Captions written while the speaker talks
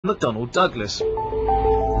McDonnell Douglas.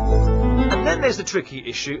 And then there's the tricky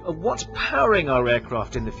issue of what's powering our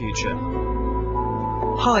aircraft in the future.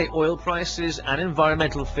 High oil prices and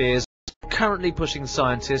environmental fears are currently pushing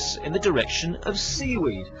scientists in the direction of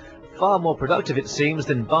seaweed, far more productive it seems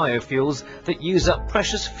than biofuels that use up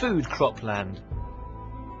precious food cropland.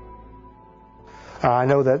 I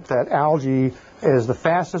know that algae is the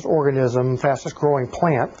fastest organism, fastest growing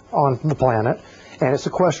plant on the planet, and it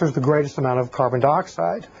sequesters the greatest amount of carbon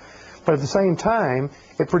dioxide. But at the same time,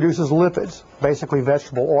 it produces lipids, basically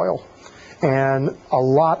vegetable oil, and a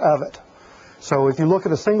lot of it. So if you look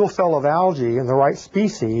at a single cell of algae in the right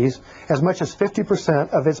species, as much as 50%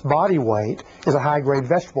 of its body weight is a high-grade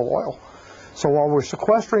vegetable oil. So while we're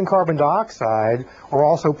sequestering carbon dioxide, we're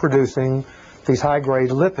also producing these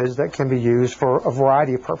high-grade lipids that can be used for a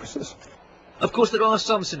variety of purposes. Of course, there are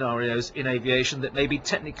some scenarios in aviation that may be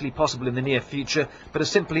technically possible in the near future, but are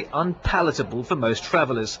simply unpalatable for most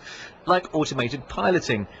travellers, like automated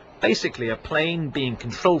piloting, basically a plane being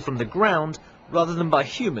controlled from the ground rather than by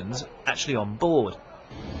humans actually on board.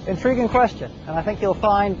 Intriguing question, and I think you'll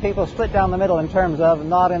find people split down the middle in terms of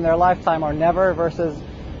not in their lifetime or never versus,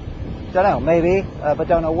 don't know, maybe, but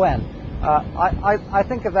don't know when. I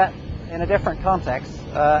think of that in a different context,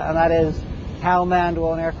 and that is, how manned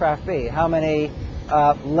will an aircraft be? How many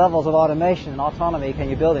levels of automation and autonomy can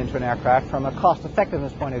you build into an aircraft from a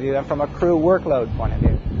cost-effectiveness point of view and from a crew workload point of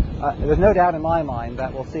view? There's no doubt in my mind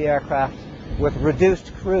that we'll see aircraft with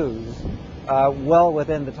reduced crews well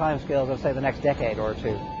within the timescales of, say, the next decade or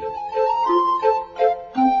two.